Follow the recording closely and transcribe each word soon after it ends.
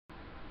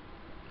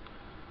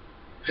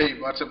Hey,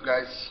 what's up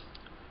guys?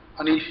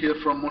 Anil here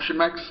from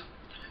MotionMax.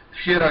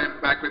 Here I am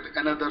back with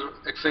another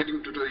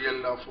exciting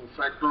tutorial of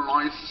fractal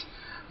noise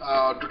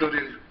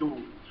tutorial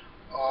 2.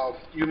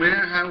 You may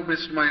have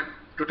missed my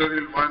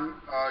tutorial 1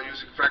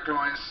 using fractal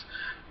noise.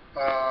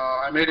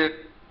 I made a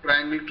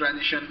triangle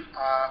transition.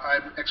 I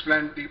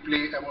explained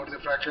deeply about the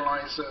fractal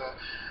noise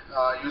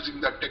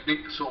using that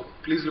technique. So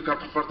please look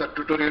out for that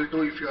tutorial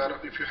 2 if you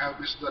have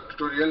missed that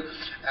tutorial,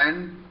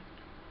 and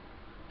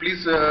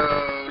please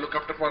look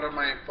after for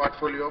my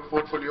portfolio.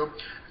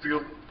 If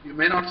you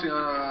may not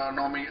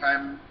know me,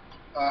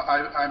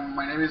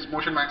 my name is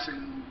MotionMax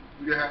in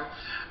video.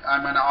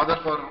 I'm an author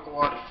for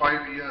over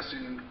 5 years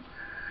in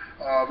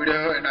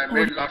video, and I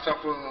made lots of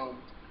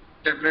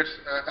templates,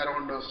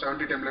 around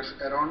 70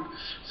 templates around.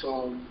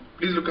 So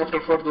please look after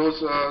for those,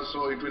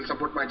 so it will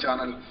support my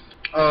channel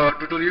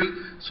tutorial.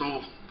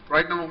 So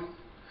right now,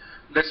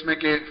 let's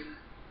make a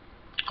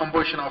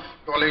composition of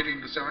 1280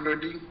 into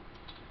 720.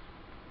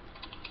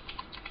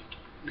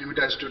 Name it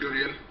as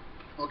tutorial,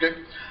 okay,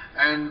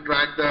 and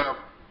drag the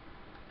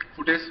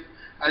footage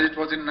as it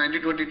was in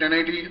 1920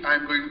 1080. I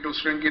am going to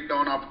shrink it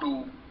down up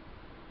to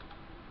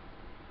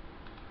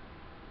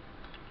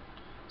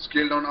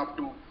scale down up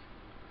to.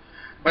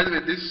 By the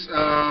way, this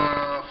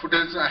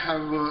footage I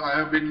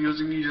have been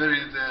using here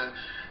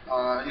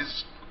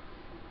is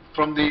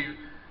from the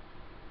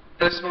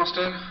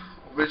Testmaster,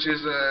 which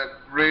is a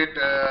great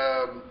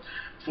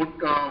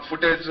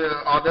footage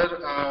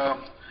author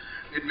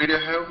in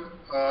video.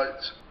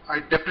 I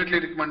definitely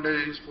recommend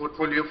his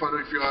portfolio for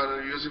if you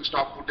are using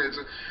stock footage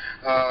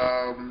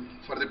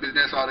for the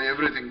business or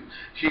everything.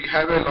 He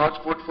have a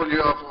large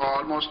portfolio of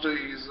almost,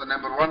 he is the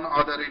 #1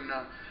 author in,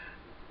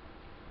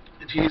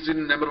 he is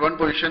in #1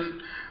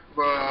 position.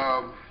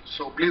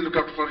 So please look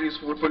out for his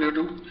portfolio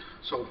too.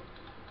 So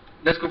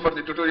let's go for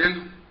the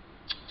tutorial.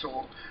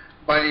 So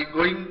by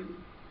going,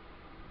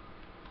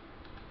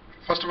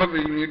 first of all,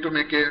 we need to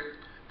make a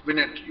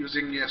vignette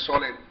using a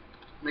solid.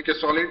 Make a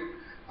solid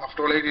of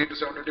 1280 to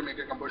 720, make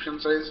a composition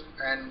size,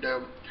 and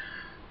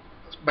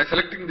by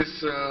selecting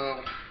this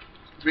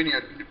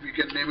vignette, we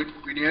can name it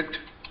vignette,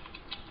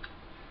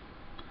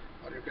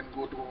 or you can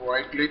go to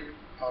right click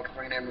or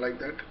rename like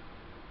that,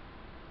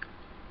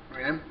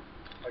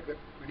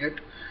 vignette.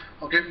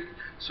 Okay,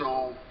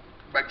 so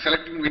by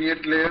selecting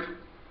vignette layer,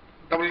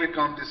 double click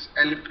on this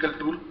elliptical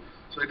tool,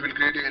 so it will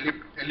create a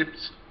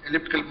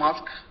elliptical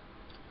mask.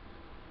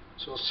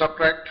 So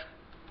subtract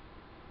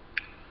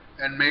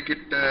and make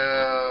it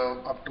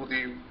up to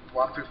the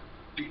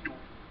 150 to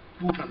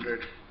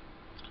 200,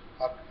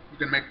 or you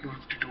can make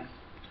 252,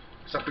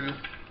 it's up to you.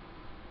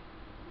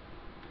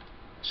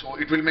 So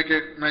it will make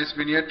a nice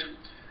vignette,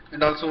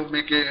 and also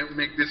make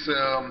this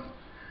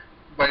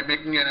by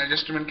making an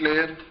adjustment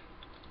layer.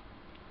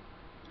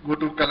 Go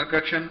to color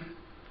correction,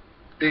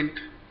 tint,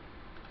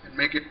 and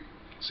make it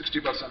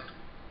 60%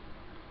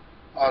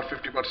 or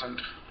 50%.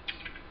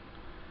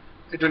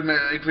 It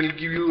will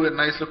give you a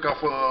nice look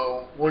of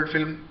old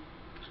film.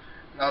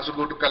 And also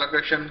go to color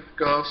correction,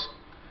 curves,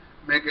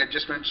 make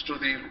adjustments to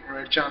the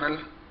red channel,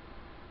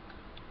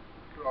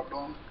 drop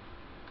down,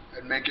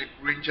 and make a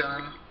green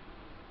channel,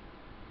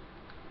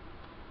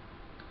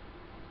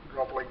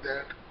 drop like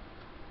that,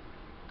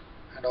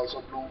 and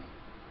also blue.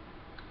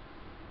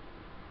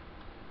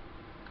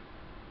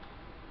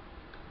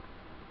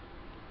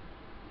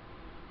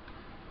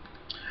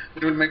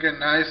 It will make a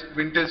nice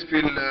vintage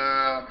feel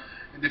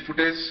in the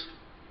footage.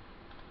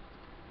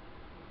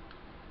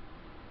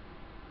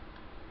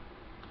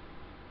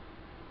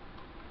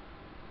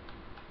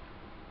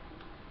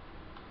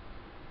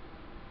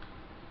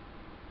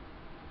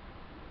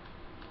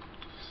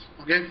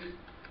 Okay,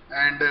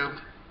 and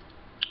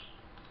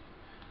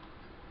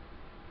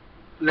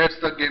let's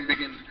the game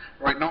begin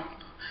right now.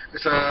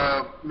 It's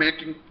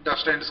making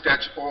dust and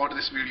sketch over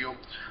this video.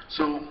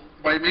 So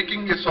by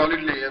making a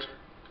solid layer,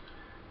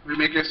 we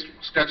make a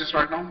sketches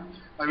right now.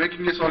 By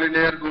making a solid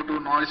layer, go to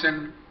noise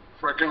and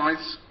fractal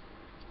noise,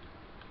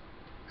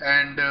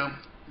 and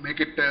make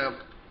it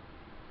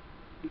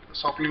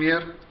soft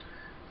linear,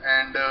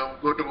 and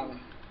go to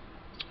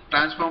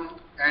transform,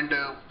 and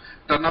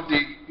turn up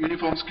the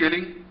uniform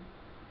scaling,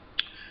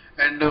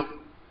 and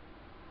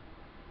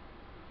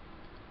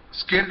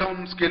scale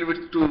down scale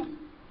width to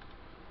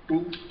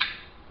 2,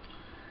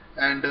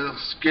 and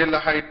scale the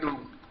height to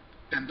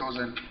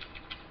 10,000.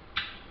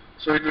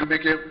 So it will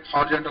make a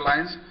horizontal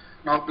lines.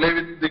 Now play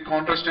with the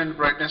contrast and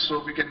brightness,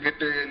 so we can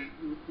get a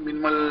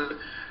minimal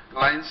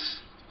lines.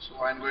 So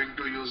I am going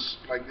to use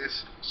like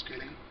this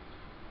scaling.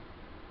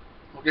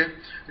 Okay,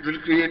 it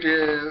will create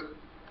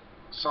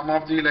some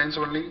of the lines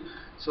only,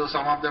 so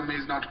some of them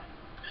is not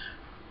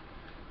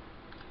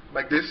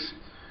like this.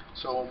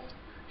 So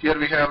here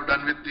we have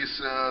done with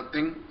this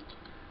thing.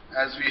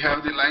 As we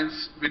have the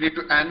lines, we need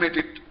to animate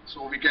it,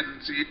 so we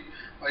can see it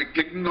by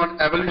clicking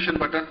on evolution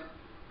button.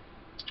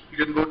 You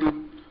can go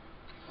to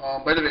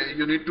by the way,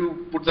 you need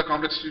to put the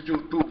complexity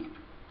to 2,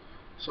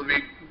 so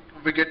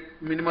we get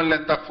minimal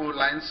length of full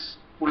lines,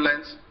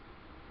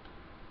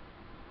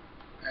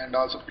 and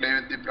also play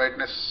with the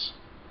brightness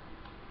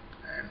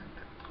and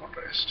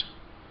contrast.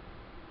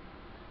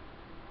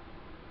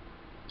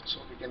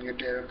 can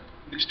get a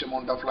least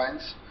amount of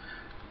lines,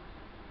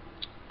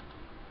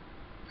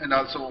 and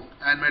also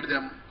animate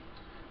them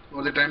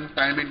over the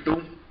time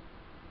into,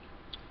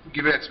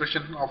 give an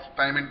expression of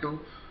time into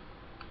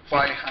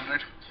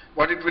 500.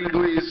 What it will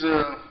do is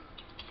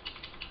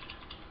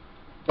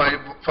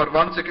for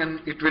 1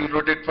 second it will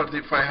rotate for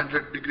the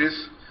 500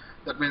 degrees,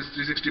 that means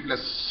 360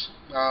 plus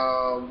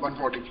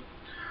 140.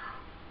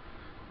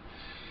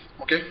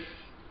 Okay,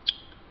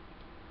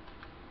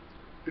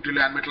 it will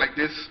animate like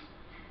this.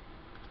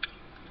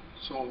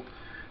 So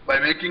by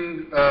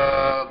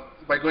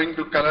going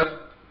to color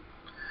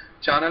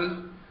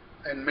channel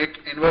and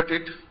invert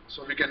it,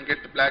 so we can get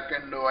black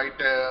and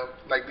white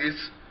like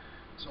this.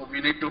 So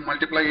we need to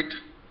multiply it.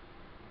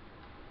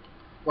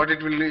 What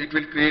it will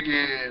create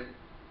a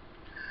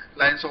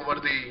lines over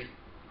the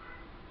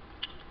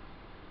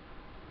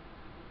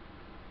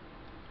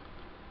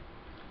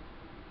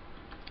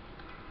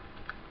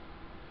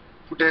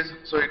footage,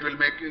 so it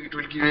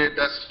will give a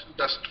dust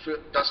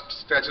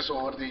scratches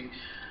over the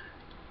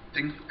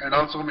thing, and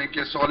also make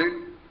a solid.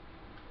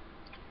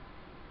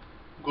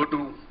 Go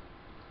to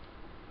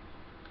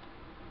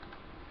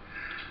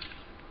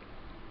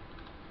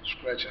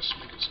scratches,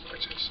 make it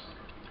scratches.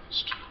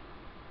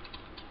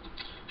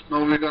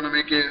 Now we're gonna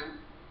make a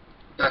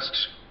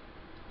dust.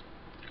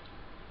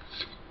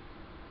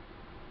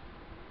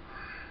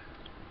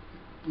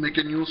 Make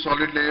a new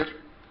solid layer.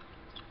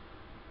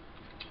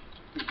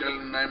 You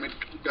can name it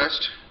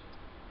dust.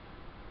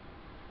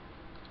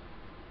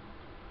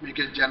 Make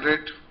it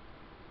generate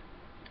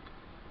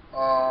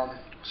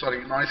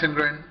noise and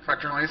grain,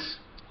 fractal noise,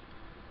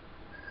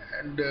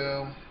 and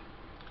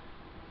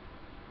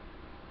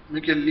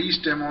make a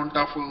least amount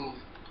of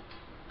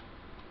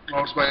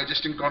clouds by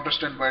adjusting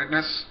contrast and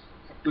brightness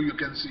up to you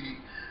can see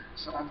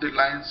some of the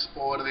lines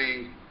over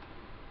the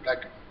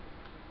black.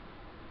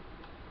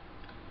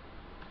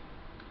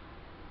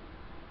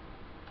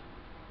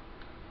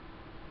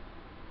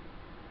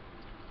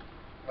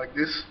 Like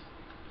this.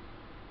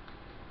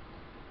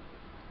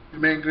 You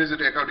may increase it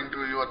according to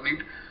your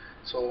need.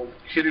 So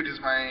here it is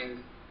my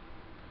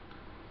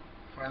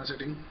final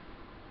setting.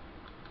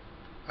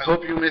 I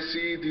hope you may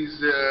see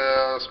these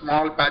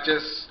small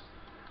patches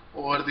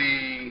over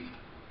the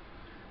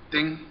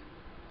thing.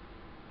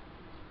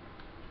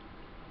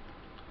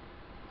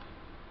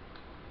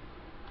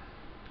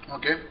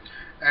 Okay,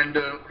 and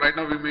right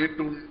now we need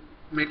to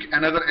make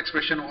another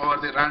expression over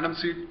the random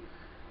seed.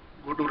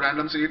 Go to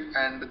random seed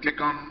and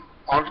click on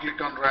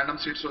random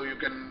seed, so you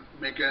can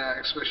make an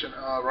expression,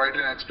 write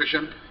an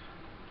expression.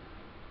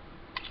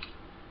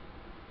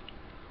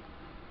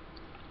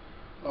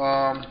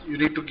 You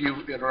need to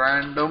give a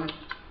random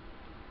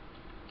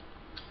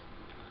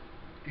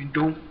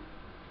into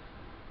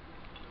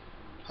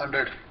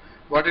 100.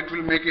 What it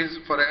will make is,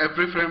 for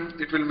every frame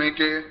it will make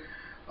a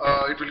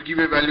it will give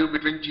a value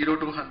between 0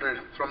 to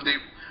 100. From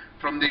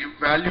the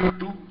value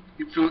to,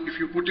 if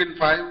you put in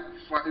 5,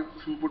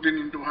 if you put in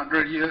into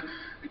 100 here,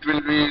 it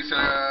will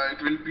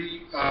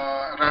be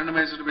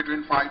randomized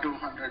between 5 to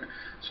 100.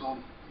 So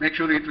make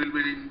sure it will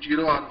be in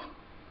 0 or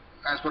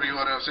as per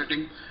your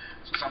setting.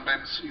 So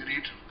sometimes you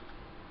need.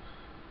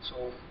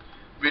 So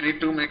we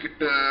need to make it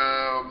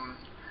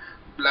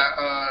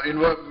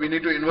we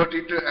need to invert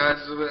it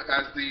as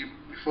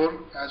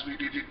we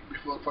did it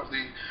before for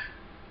the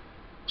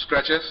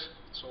scratches.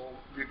 So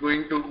we're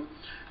going to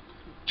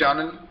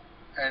channel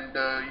and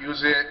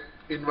use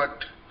a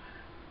invert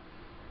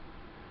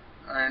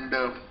and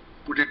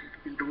put it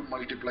into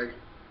multiply.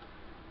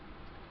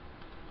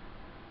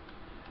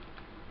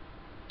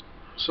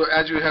 So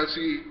as you have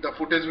seen, the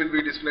footage will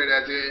be displayed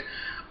as a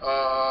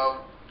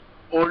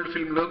old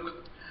film look.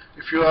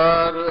 If you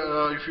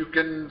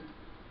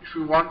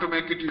want to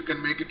make it, you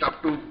can make it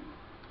up to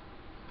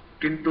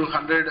 10 to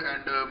 100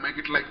 and make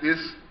it like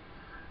this.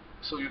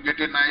 So you get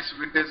a nice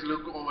vintage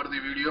look over the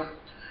video.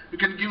 You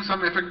can give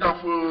some effect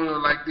of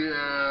like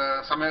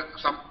the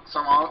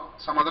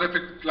some other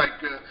effect,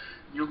 like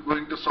you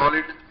going to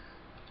solid,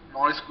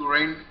 noise,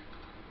 grain,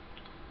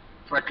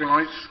 fractal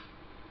noise.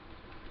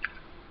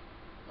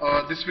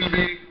 This will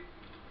be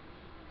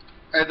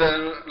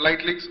either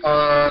light leaks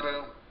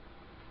or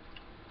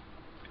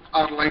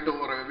light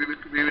overlay.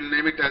 We will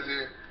name it as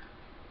a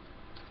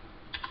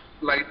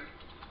light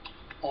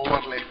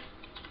overlay.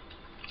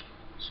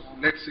 So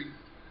let's see.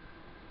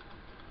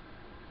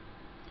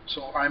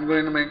 So I'm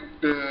going to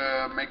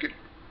make it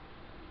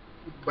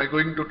by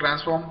going to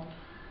transform,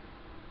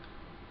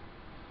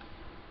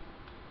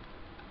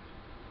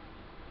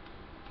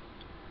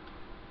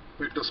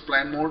 go to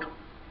spline mode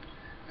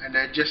and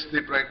adjust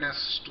the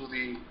brightness to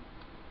the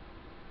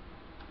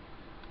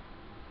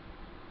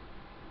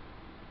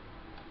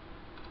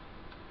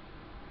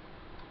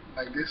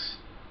like this,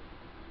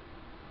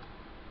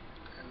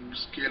 and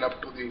scale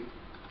up to the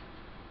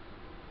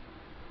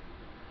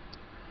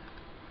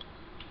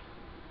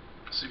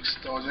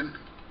 6000.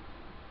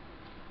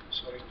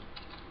 Sorry.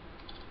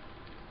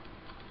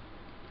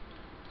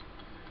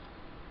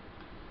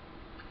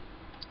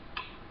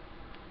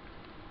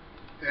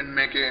 And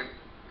make a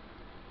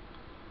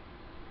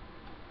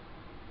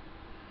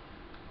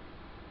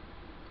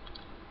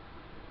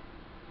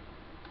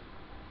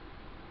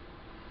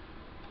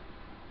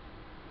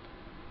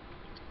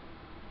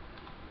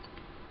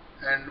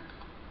and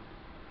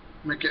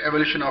make an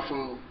evaluation of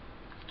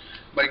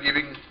by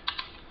giving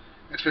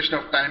expression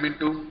of time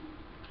into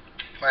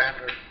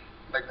 500,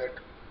 like that.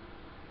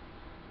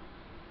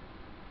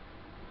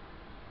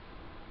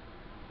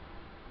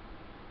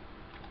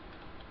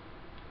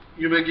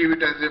 You may give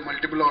it as a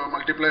multiple or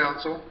multiply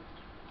also.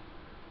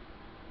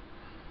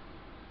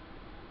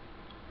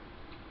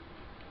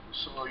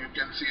 So you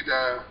can see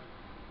the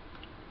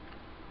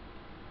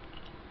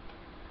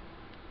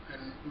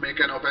and make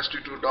an opacity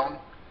to down.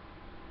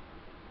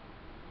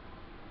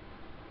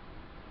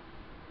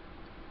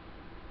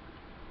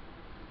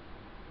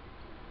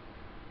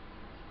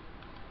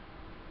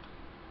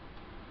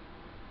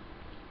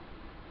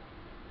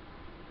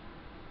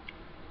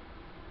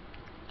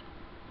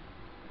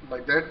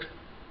 Like that.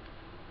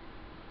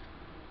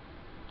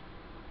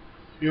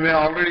 You may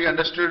already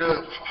understood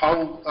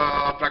how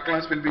fractal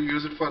noise will be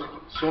used for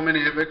so many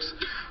effects.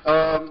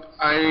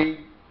 I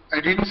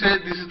didn't say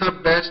this is the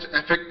best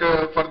effect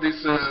for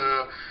this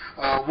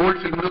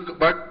old film look,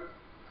 but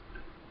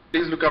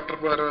please look after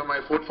for my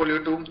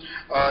portfolio too.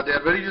 They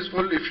are very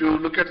useful. If you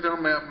look at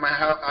them,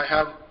 I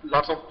have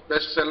lots of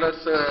best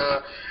sellers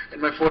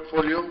in my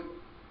portfolio.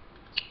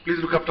 Please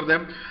look after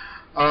them.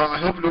 I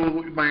hope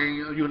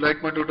you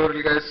like my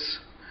tutorial, guys.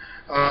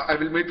 I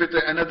will meet with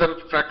another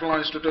fractal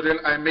noise tutorial.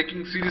 I am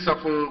making series of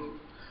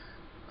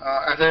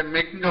as I am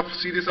making a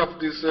series of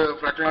these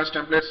fractal noise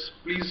templates.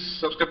 Please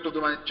subscribe to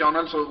my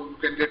channel so you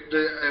can get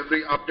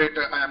every update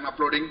I am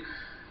uploading.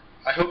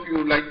 I hope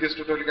you like this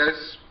tutorial,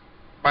 guys.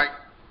 Bye.